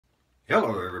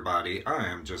Hello everybody, I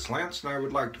am just Lance and I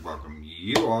would like to welcome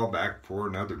you all back for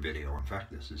another video. In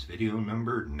fact, this is video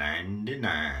number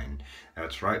 99.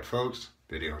 That's right folks,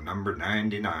 video number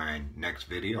 99. Next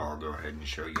video I'll go ahead and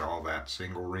show you all that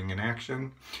single ring in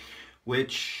action,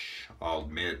 which I'll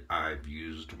admit I've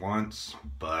used once,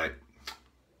 but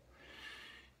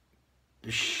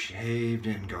the shave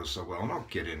didn't go so well, and I'll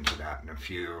get into that in a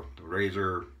few. The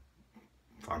razor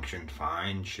functioned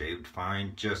fine, shaved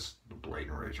fine, just the blade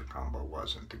and razor combo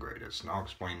wasn't the greatest, and I'll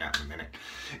explain that in a minute.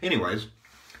 Anyways,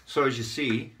 so as you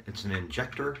see, it's an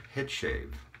Injector head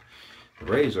shave. The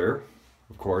razor,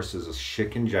 of course, is a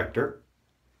Schick Injector,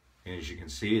 and as you can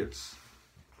see, it's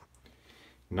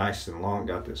nice and long,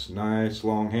 got this nice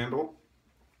long handle,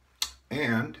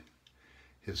 and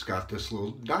it's got this little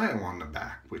dial on the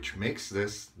back, which makes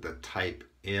this the Type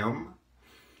M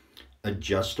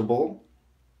adjustable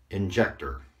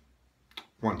Injector.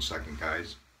 One second,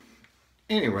 guys.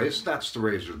 Anyways, that's the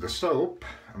razor. The soap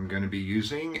I'm going to be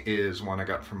using is one I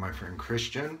got from my friend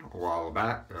Christian a while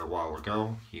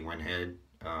ago. He went ahead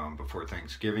before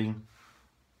Thanksgiving.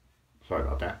 Sorry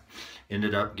about that.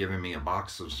 Ended up giving me a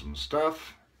box of some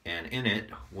stuff, and in it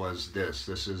was this.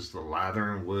 This is the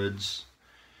Lather & Woods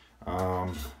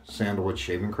Sandalwood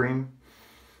Shaving Cream.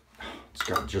 It's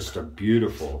got just a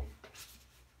beautiful,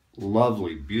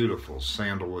 lovely, beautiful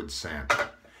sandalwood scent.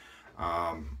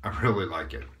 I really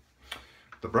like it.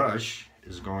 The brush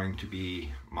is going to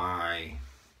be my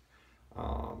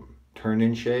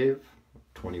turn-in shave,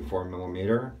 24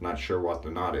 millimeter. Not sure what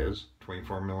the knot is.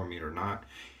 24 millimeter knot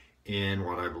in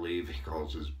what I believe he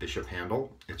calls his bishop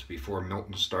handle. It's before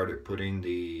Milton started putting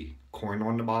the coin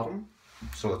on the bottom,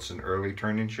 so it's an early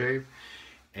turn-in shave,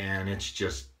 and it's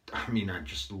just, I mean, I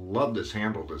just love this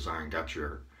handle design. Got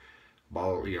your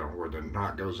ball, you know, where the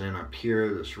knot goes in up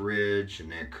here, this ridge,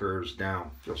 and then it curves down.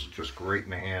 Feels just great in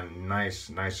the hand. Nice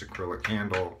acrylic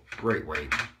handle, great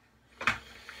weight.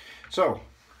 So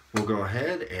we'll go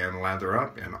ahead and lather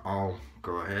up, and I'll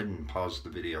go ahead and pause the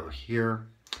video here,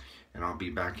 and I'll be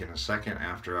back in a second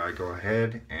after I go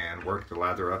ahead and work the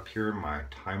lather up here in my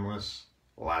timeless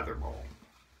lather bowl.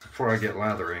 Before I get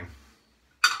lathering,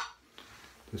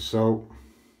 the soap,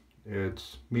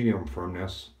 it's medium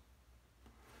firmness.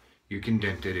 You can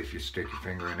dent it if you stick your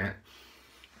finger in it,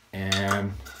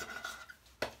 and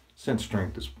scent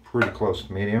strength is pretty close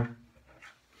to medium.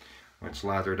 When it's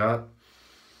lathered up,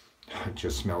 it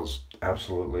just smells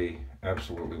absolutely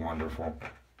wonderful.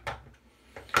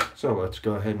 So let's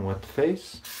go ahead and wet the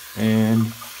face, and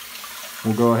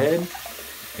we'll go ahead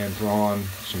and throw on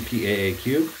some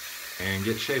PAAQ and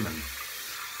get shaving.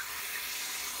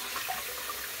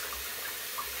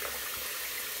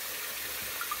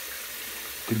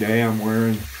 Today I'm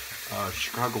wearing a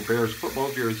Chicago Bears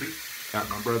football jersey that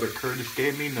my brother Curtis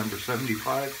gave me, number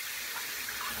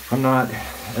 75. I'm not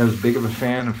as big of a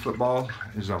fan of football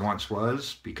as I once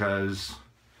was because,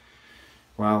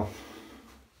 well,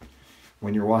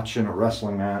 when you're watching a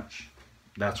wrestling match,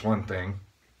 that's one thing.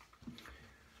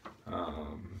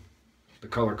 The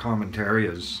color commentary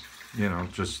is, you know,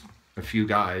 just a few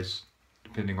guys,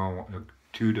 depending on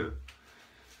 2 to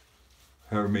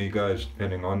however many guys,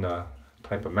 depending on the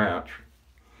type of match.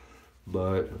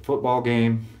 But a football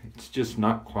game, it's just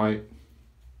not quite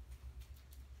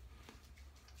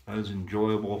as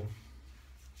enjoyable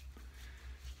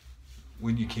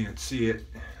when you can't see it.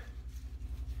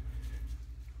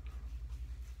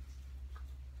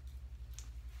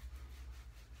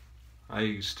 I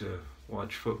used to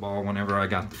watch football whenever I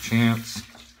got the chance.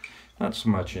 Not so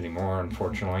much anymore,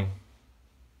 unfortunately.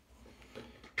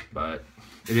 But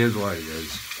it is what it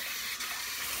is.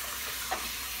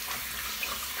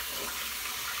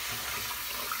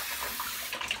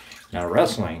 Now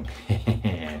wrestling,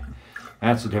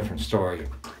 that's a different story.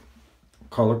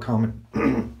 Color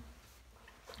commentary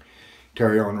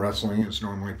on wrestling is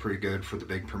normally pretty good for the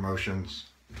big promotions.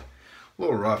 A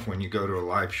little rough when you go to a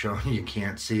live show and you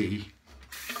can't see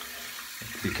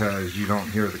because you don't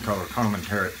hear the color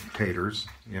commentators,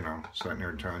 you know, sitting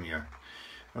there telling you,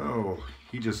 oh,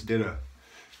 he just did a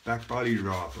back body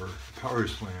drop or power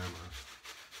slam.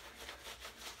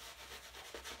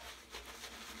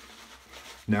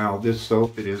 Now this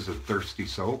soap, it is a thirsty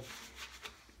soap.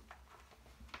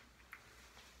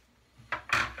 In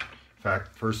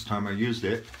fact, first time I used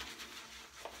it,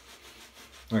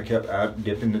 I kept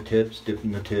dipping the tips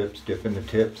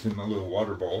in my little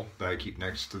water bowl that I keep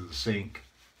next to the sink.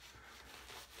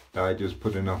 I just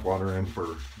put enough water in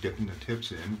for dipping the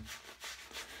tips in,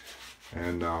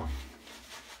 and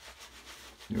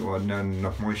it wasn't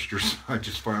enough moisture, so I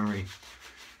just finally,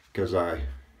 because I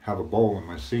have a bowl in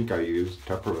my sink I use,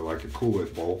 Tupperware, like a Cool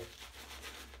It bowl,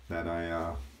 that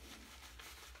I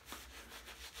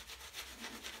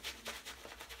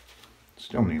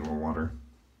Still need a little water.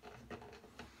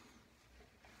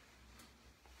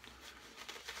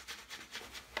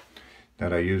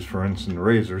 That I use for rinsing the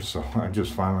razors, so I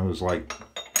just finally was like,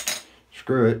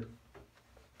 screw it.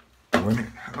 Oh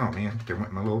man, they went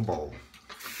in my little bowl.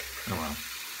 Oh well.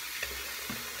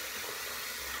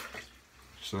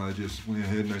 So I just went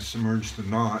ahead and I submerged the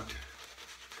knot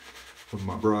with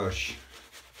my brush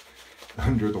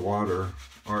under the water.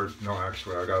 Or, no,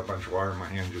 actually, I got a bunch of water in my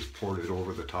hand, just poured it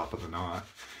over the top of the knot.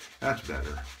 That's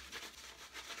better.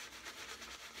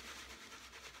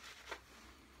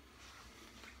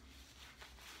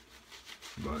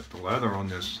 But the leather on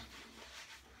this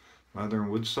leather and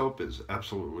wood soap is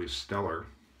absolutely stellar.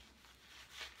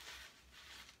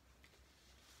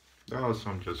 Oh,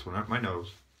 some just went up my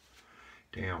nose.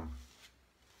 Damn.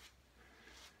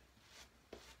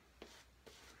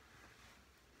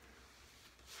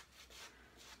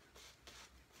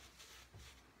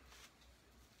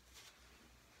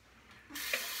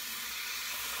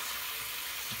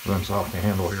 Rinse off the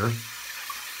handle here.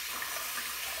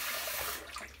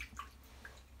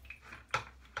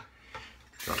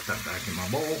 Drop that back in my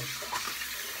bowl.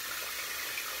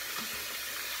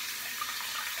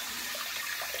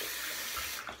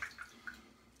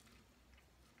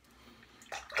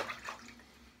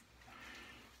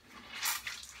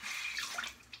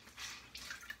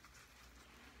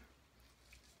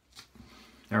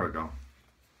 There we go.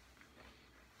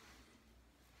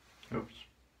 Oops.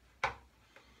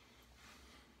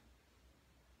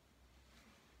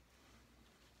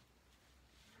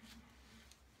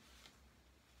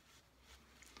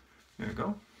 There you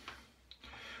go.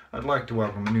 I'd like to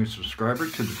welcome a new subscriber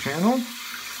to the channel.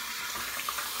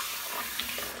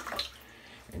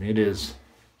 And it is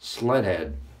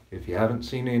Sledhead. If you haven't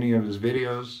seen any of his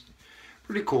videos,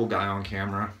 pretty cool guy on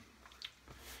camera.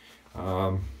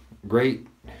 Great,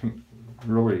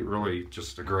 really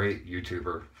just a great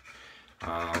YouTuber.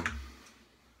 I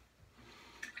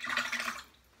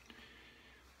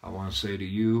want to say to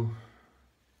you,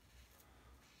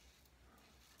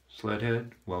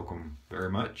 Sledhead, welcome very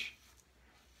much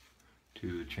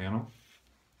to the channel.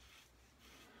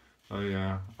 Oh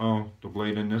yeah, oh, the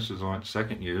blade in this is on its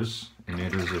second use, and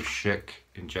it is a chic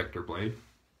injector blade.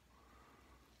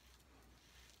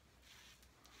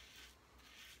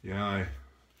 Yeah, I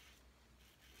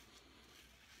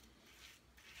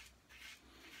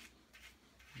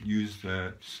used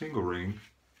that single ring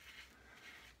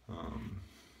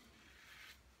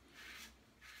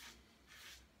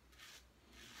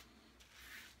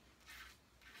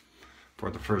for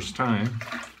the first time,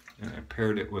 and I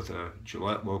paired it with a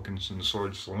Gillette Wilkinson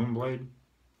Sword Saloon blade,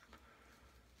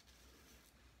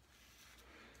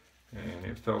 and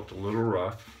it felt a little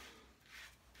rough,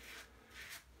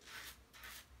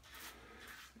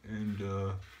 and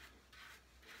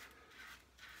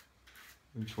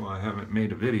that's why I haven't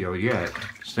made a video yet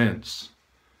since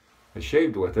I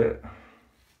shaved with it,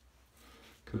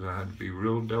 because I had to be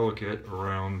real delicate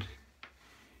around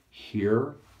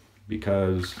here,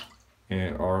 because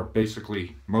or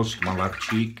basically most of my left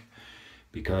cheek,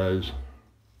 because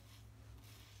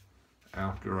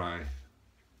after I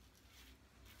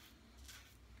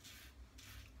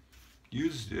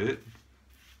used it,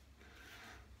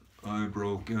 I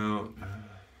broke out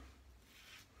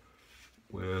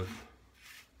with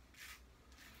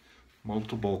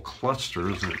multiple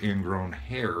clusters of ingrown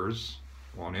hairs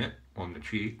on it, on the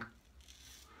cheek.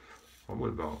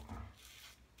 Probably about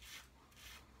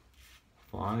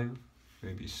 5,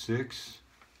 maybe 6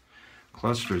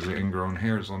 clusters of ingrown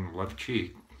hairs on the left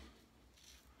cheek,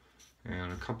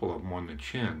 and a couple of them on the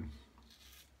chin,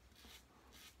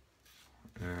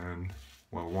 and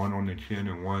well, one on the chin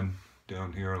and one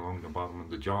down here along the bottom of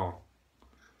the jaw.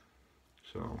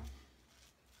 So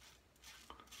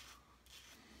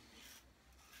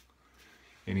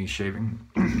any shaving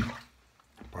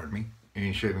pardon me,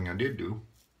 any shaving I did do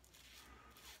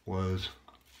was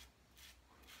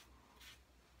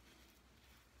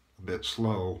a bit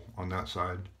slow on that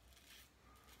side,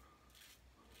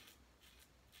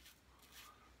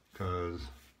 because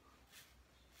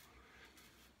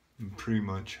I pretty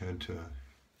much had to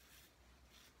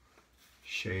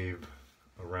shave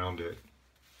around it,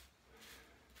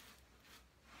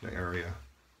 the area.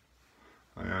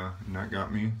 Yeah, and that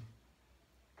got me.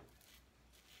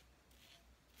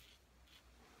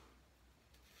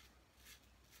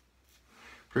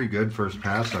 Pretty good first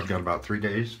pass. I've got about 4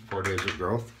 days of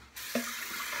growth.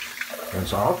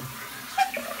 Rinse off.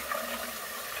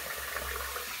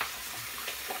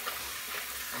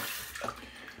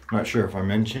 Not sure if I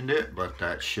mentioned it, but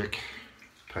that chic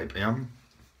type M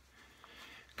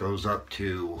goes up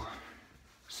to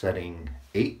setting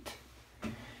 8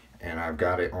 and I've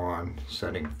got it on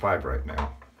setting 5 right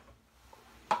now.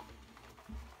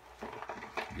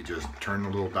 You just turn the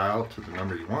little dial to the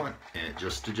number you want, and it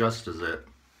just adjusts it.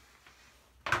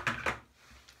 I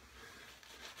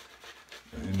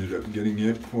ended up getting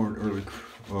it for an early,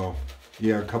 well,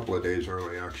 yeah, a couple of days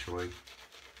early actually.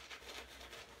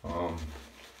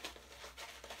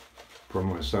 From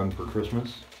my son for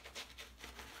Christmas.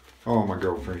 Oh, my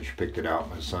girlfriend, she picked it out.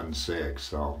 My son's 6,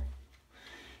 so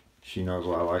she knows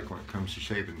what I like when it comes to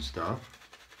shaving stuff.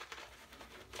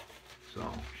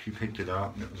 So she picked it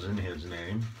out, and it was in his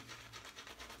name.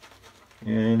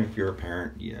 And if you're a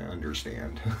parent, you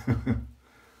understand.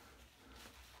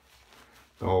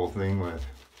 The whole thing with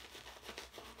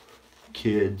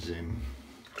kids and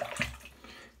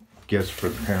gifts for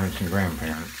the parents and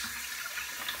grandparents.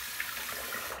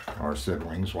 Our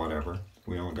siblings, whatever.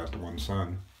 We only got the one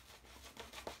son.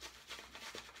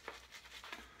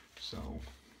 So.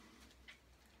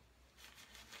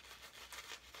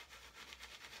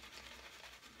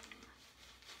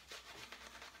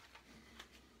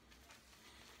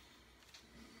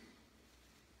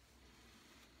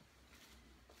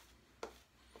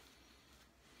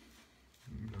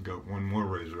 I got one more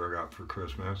razor I got for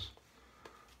Christmas.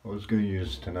 I was going to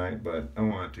use it tonight, but I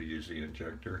wanted to use the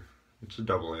Injector. It's a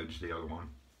double-edged, the other one.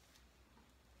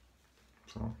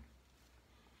 So,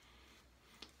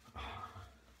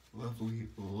 lovely,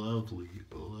 lovely,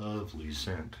 lovely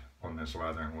scent on this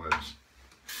Lather and Woods.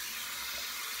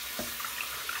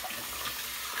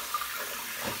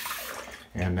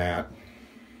 And that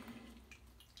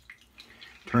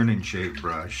turn and shave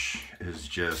brush is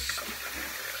just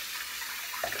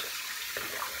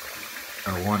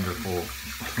a wonderful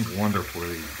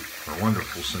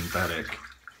synthetic.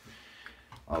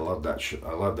 I love that.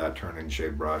 I love that turn and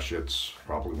shave brush. It's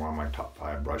probably one of my top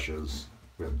 5 brushes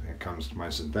when it comes to my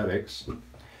synthetics,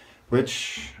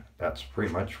 which that's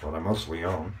pretty much what I mostly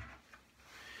own.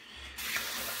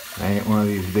 I ain't one of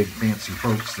these big fancy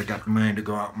folks that got the money to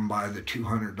go out and buy the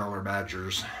 $200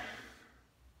 Badgers.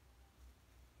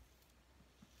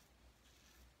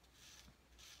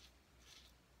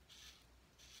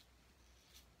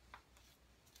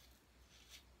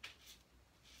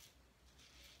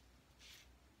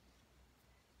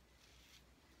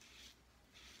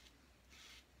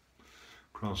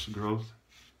 Across the growth.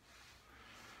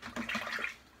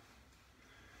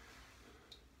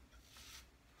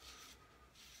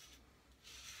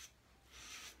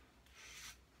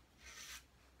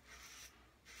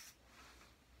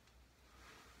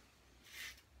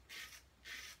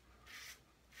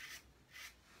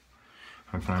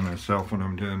 I find myself when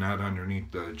I'm doing that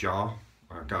underneath the jaw,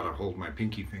 I've got to hold my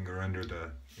pinky finger under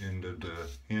the end of the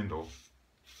handle.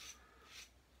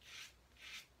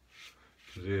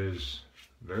 It is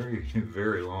very,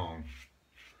 very long.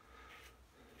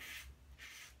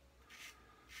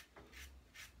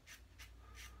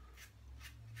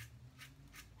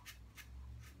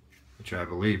 Which I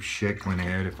believe Schick went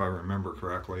ahead, if I remember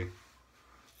correctly.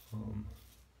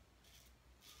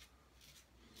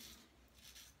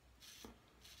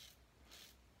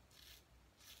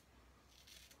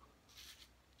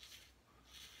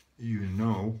 You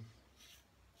know,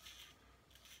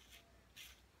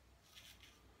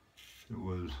 it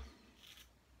was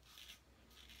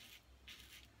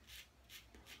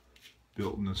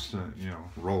built in the,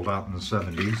 rolled out in the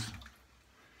 70s,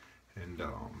 and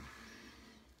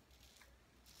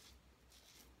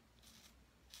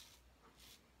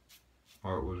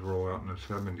or it was rolled out in the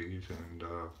 70s, and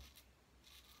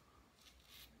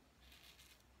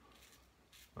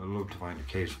I'd love to find a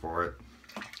case for it.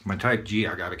 My Type G,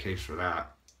 I got a case for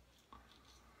that.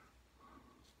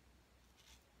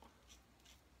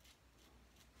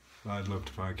 I'd love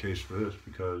to find a case for this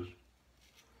because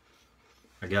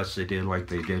I guess they did like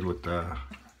they did with the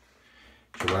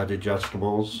Gillette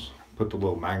adjustables. Put the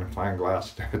little magnifying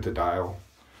glass at the dial.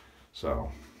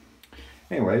 So,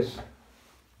 anyways,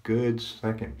 good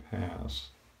second pass.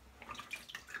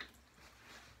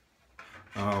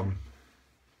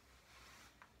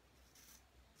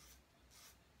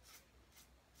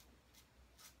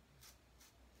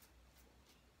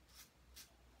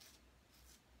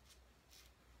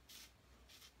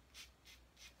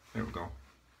 There we go.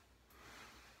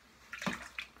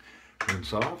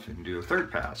 Rinse off and do a third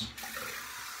pass.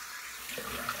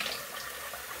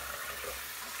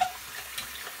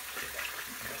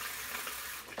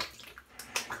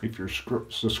 If you're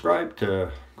subscribed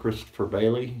to Christopher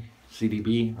Bailey,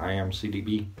 CDB, I am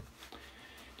CDB,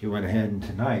 he went ahead and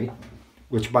tonight,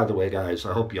 which by the way guys,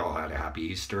 I hope y'all had a happy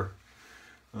Easter.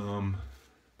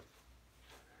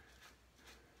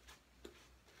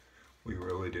 We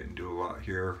really didn't do a lot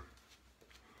here.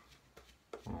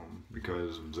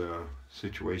 because of the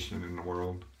situation in the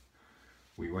world,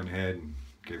 we went ahead and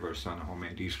gave our son a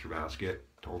homemade Easter basket.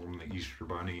 Told him the Easter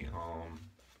bunny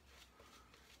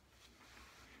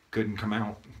couldn't come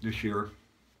out this year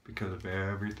because of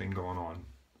everything going on.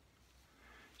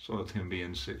 So with him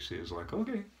being 6, he was like,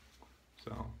 okay.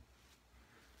 So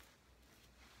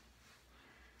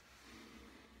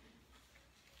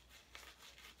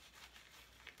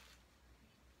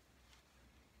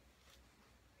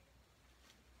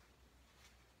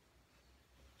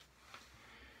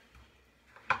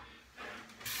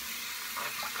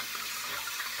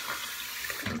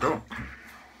there we go.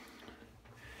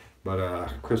 But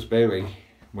Chris Bailey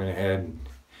went ahead and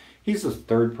he's the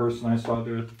third person I saw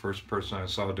do it. The first person I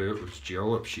saw do it was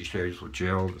Jill, if she shaves with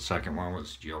Jill. The second one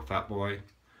was Jill Fatboy.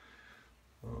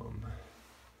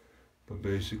 But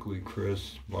basically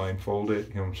Chris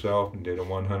blindfolded himself and did a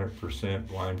 100%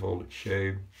 blindfolded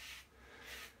shave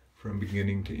from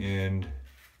beginning to end.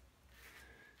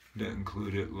 That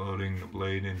included loading the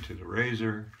blade into the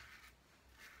razor.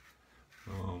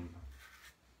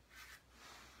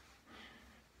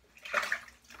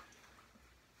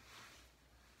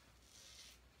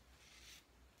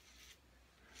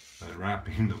 And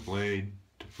wrapping the blade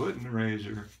to put in the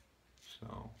razor.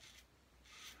 So,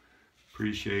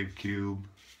 pre-shaved cube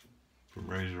from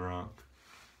Razor Rock.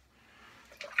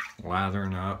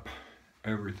 Lathering up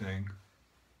everything.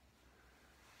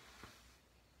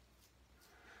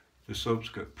 The soap's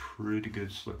got pretty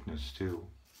good slickness too.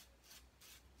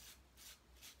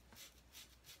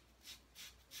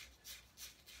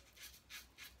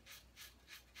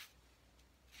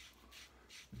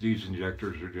 These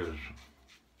injectors are just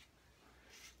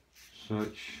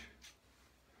such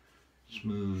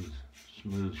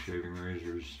smooth shaving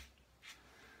razors.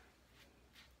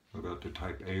 I got the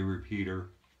Type A repeater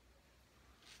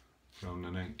from the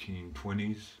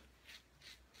 1920s.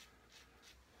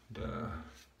 The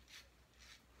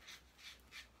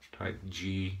Type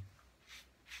G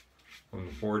from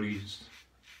the 40s.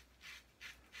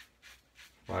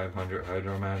 500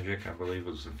 Hydro Magic, I believe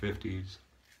was the 50s.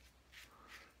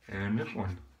 And this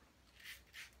one.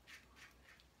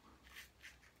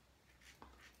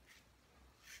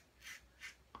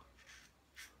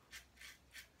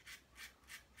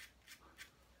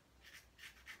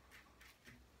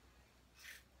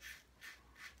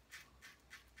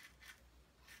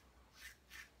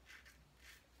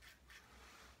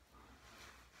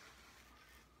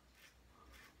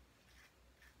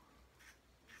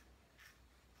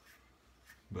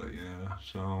 But yeah,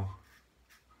 so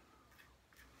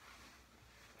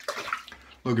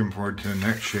looking forward to the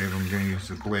next shave. I'm going to use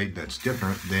a blade that's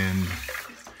different than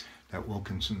that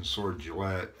Wilkinson Sword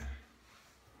Gillette.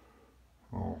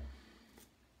 Oh.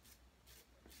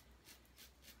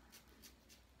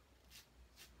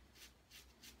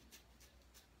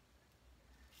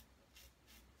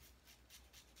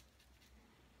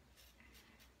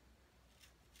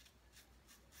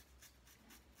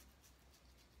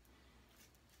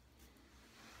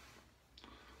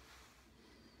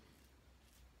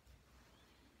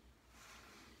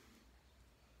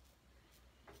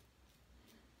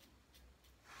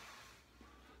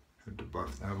 Had to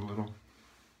buff that a little.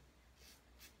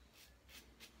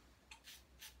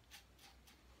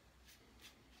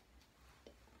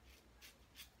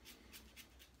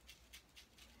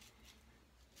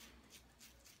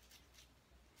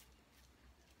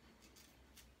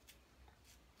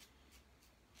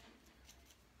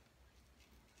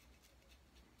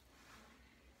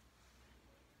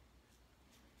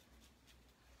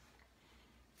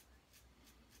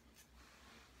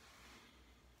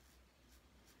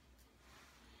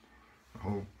 I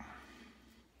hope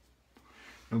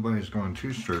nobody's going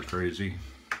too stir crazy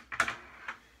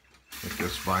with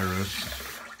this virus,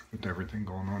 with everything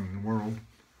going on in the world.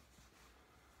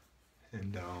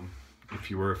 And if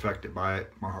you were affected by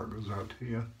it, my heart goes out to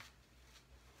you.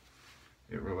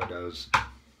 It really does.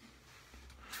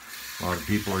 A lot of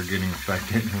people are getting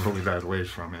affected in really bad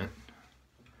ways from it.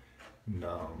 And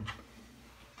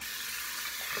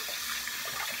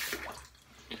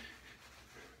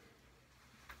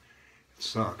it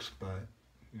sucks, but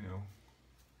you know,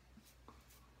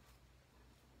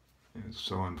 it's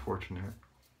so unfortunate.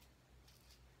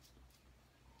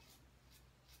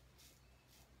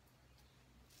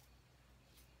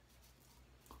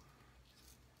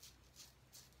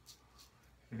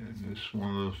 And it's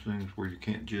one of those things where you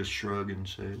can't just shrug and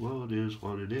say, well, it is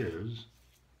what it is,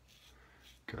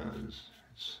 because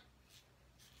it's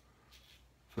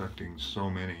affecting so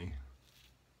many.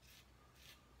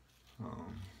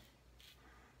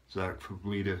 Zach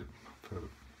Fablita,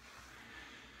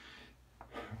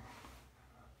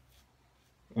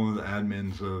 one of the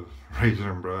admins of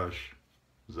Razor and Brush,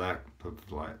 Zach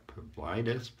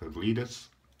Pavlidis.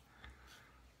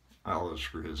 I always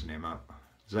screw his name up.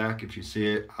 Zach, if you see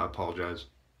it, I apologize.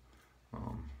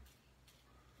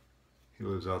 He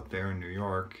lives out there in New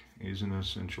York. He's an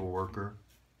essential worker.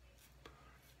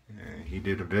 And he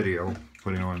did a video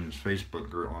putting on his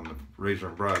Facebook group on the Razor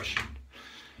and Brush.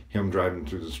 Him driving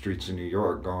through the streets of New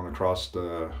York, going across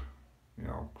the,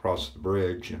 across the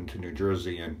bridge into New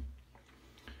Jersey, and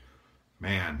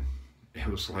man, it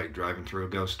was like driving through a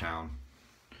ghost town.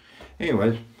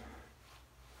 Anyways,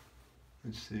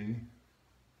 let's see.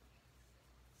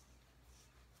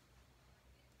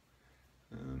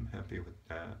 I'm happy with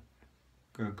that.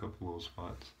 Got a couple little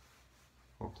spots.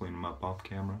 I'll clean them up off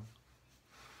camera.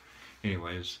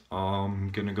 Anyways, I'm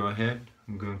gonna go ahead.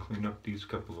 I'm gonna clean up these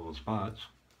couple little spots,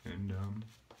 and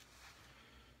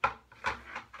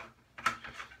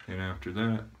after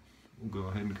that, we'll go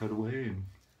ahead and cut away and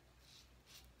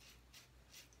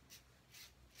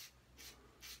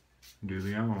do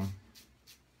the album.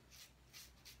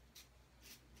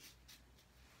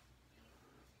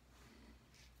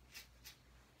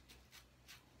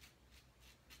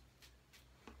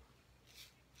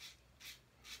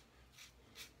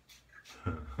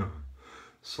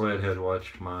 Sled had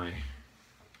watched my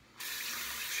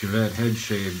Chevette head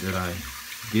shave that I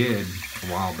did a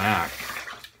while back.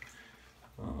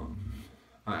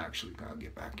 I actually gotta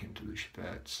get back into the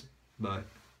Chevettes, but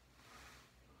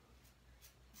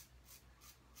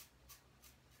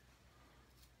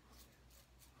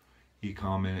he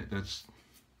commented that's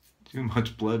too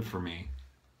much blood for me,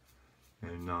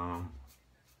 and of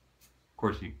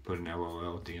course he put an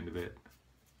LOL at the end of it.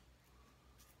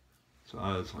 So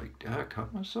I was like, did I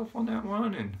cut myself on that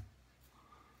one? And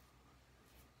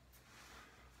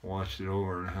watched it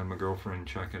over and had my girlfriend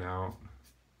check it out.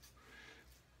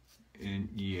 And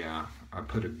yeah, I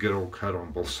put a good old cut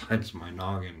on both sides of my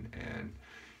noggin, and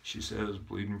she said it was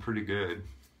bleeding pretty good.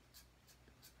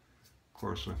 Of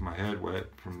course, with my head wet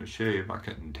from the shave, I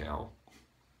couldn't tell.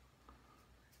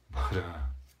 But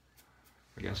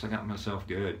I guess I got myself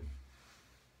good.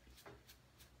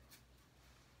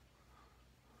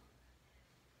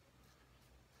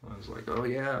 I was like, oh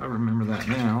yeah, I remember that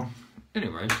now.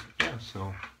 Anyways, yeah,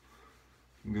 so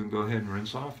I'm gonna go ahead and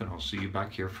rinse off, and I'll see you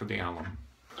back here for the alum.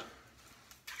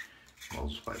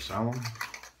 Allspice alum.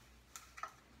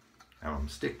 Alum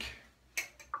stick.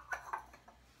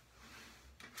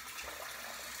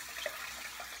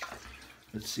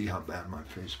 Let's see how bad my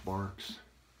face barks.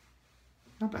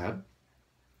 Not bad.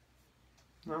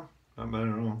 No, not bad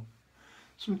at all.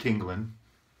 Some tingling.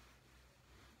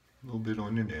 A little bit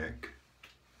on the neck.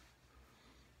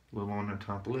 A little on the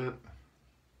top lip.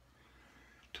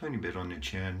 Tiny bit on the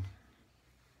chin.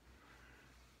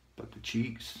 But the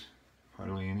cheeks,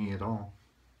 hardly any at all.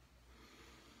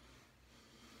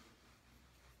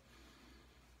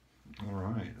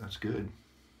 Alright, that's good.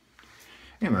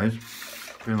 Anyways,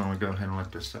 we're going to go ahead and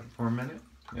let this set for a minute.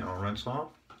 And I'll rinse off.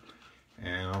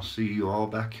 And I'll see you all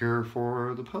back here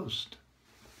for the post.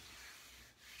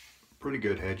 Pretty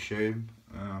good head shave.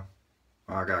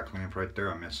 I got cleaned right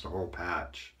there. I missed a whole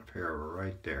patch of hair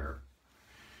right there.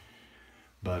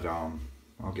 But I'll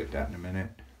get that in a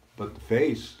minute. But the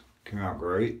face came out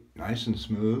great. Nice and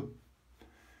smooth.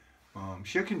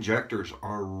 Schick injectors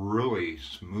are really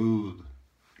smooth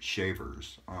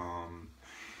shavers.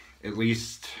 At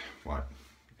least, what?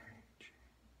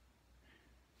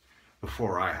 The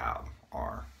 4 I have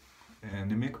are.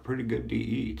 And they make a pretty good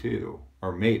DE too.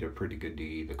 Or made a pretty good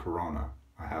DE, the Corona.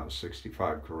 I have a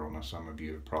 65 Corona. Some of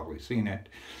you have probably seen it.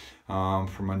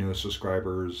 For my newest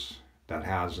subscribers that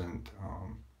hasn't,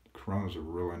 Corona's a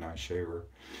really nice shaver.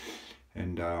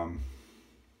 And,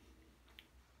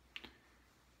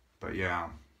 but yeah,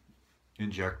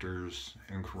 injectors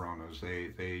and Coronas,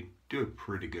 they do a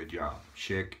pretty good job.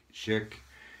 Schick,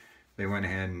 they went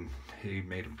ahead and they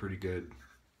made a pretty good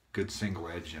single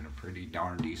edge and a pretty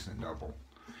darn decent double.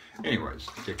 Anyways,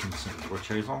 Dickinson witch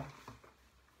hazel.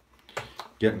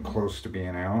 Getting close to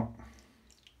being out.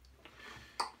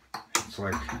 It's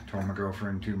like I told my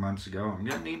girlfriend 2 months ago, I'm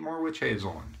gonna need more witch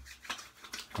hazel.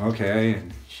 Okay,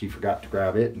 and she forgot to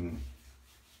grab it, and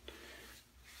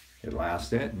it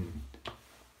lasted. And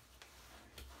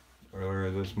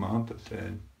earlier this month, I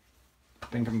said, I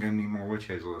think I'm gonna need more witch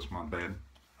hazel this month, babe.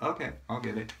 Okay, I'll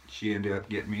get it. She ended up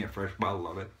getting me a fresh bottle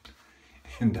of it,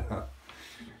 and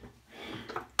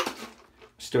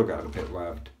still got a bit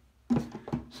left.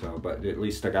 So, but at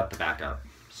least I got the backup.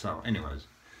 So, anyways,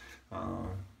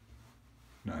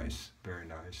 nice, very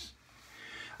nice.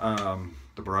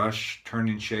 The brush, turn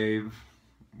and shave,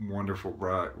 wonderful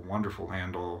brush, wonderful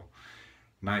handle.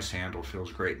 Nice handle,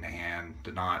 feels great in the hand.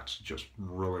 The knot's just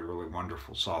really, really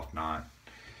wonderful, soft knot.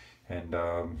 And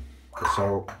the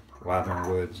soap, Lather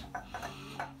and Woods.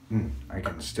 I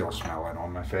can still smell it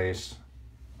on my face.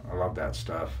 I love that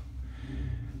stuff.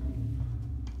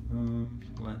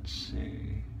 Let's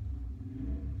see.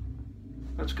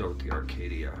 Let's go with the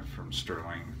Arcadia from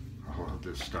Sterling. Oh,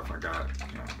 this stuff I got.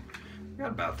 I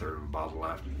got about a third of a bottle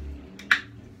left.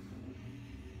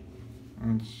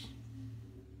 It's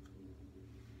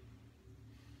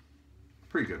a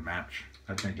pretty good match.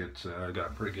 I think it's got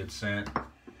a pretty good scent.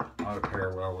 Ought to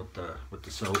pair well with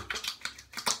the soap.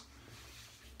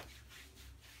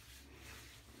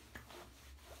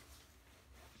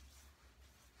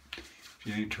 If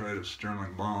you ain't tried a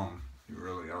Sterling balm, you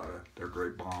really ought to. They're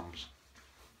great balms.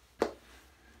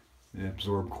 They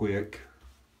absorb quick.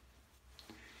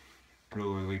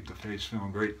 Really leave the face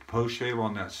feeling great. The post shave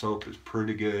on that soap is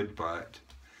pretty good, but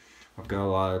I've got a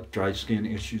lot of dry skin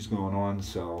issues going on,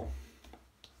 so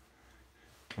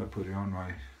I put it on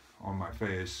my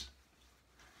face.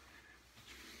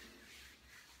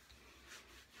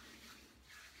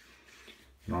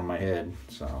 And on my head,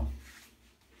 so of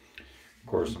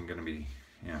course I'm gonna be,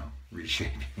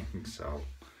 reshaping, so.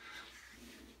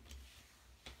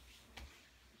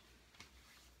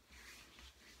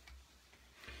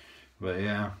 But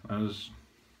yeah, I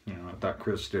thought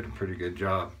Chris did a pretty good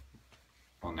job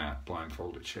on that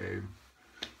blindfolded shave.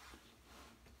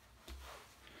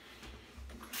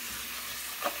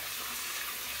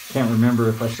 Can't remember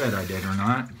if I said I did or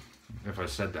not,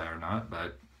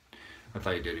 but I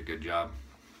thought you did a good job.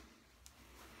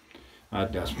 I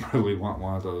desperately want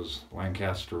one of those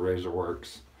Lancaster Razor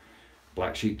Works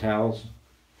black sheet towels.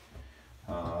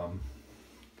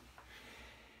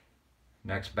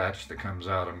 Next batch that comes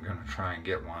out, I'm going to try and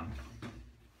get one.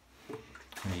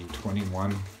 I mean,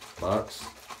 $21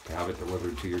 to have it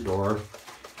delivered to your door.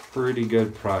 Pretty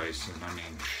good price, and I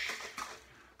mean,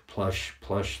 plush,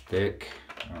 thick,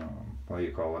 what do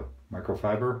you call it?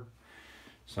 Microfiber?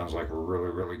 Sounds like a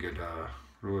really good,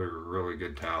 really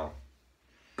good towel.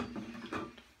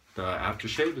 The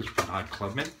aftershave is Bernard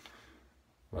Clubman.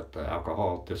 Let the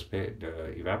alcohol dissipate,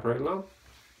 evaporate low.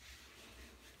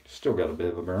 Still got a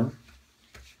bit of a burn.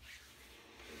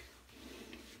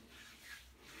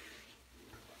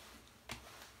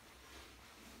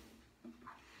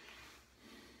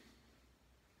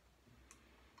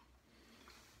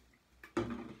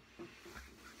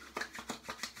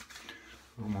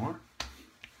 A little more.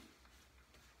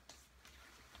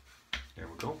 There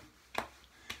we go.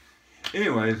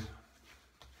 Anyways,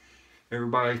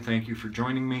 everybody, thank you for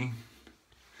joining me.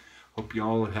 Hope you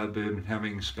all have been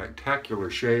having spectacular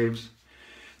shaves.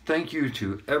 Thank you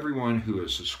to everyone who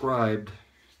has subscribed.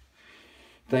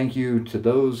 Thank you to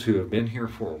those who have been here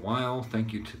for a while.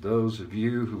 Thank you to those of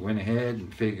you who went ahead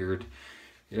and figured,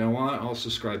 you know what, I'll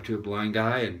subscribe to a blind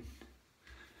guy and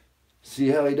see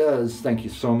how he does. Thank you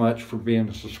so much for being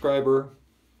a subscriber.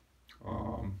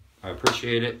 I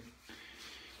appreciate it.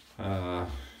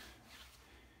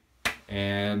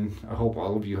 And I hope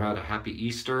all of you had a happy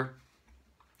Easter.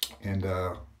 And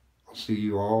I'll see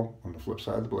you all on the flip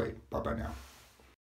side of the blade. Bye-bye now.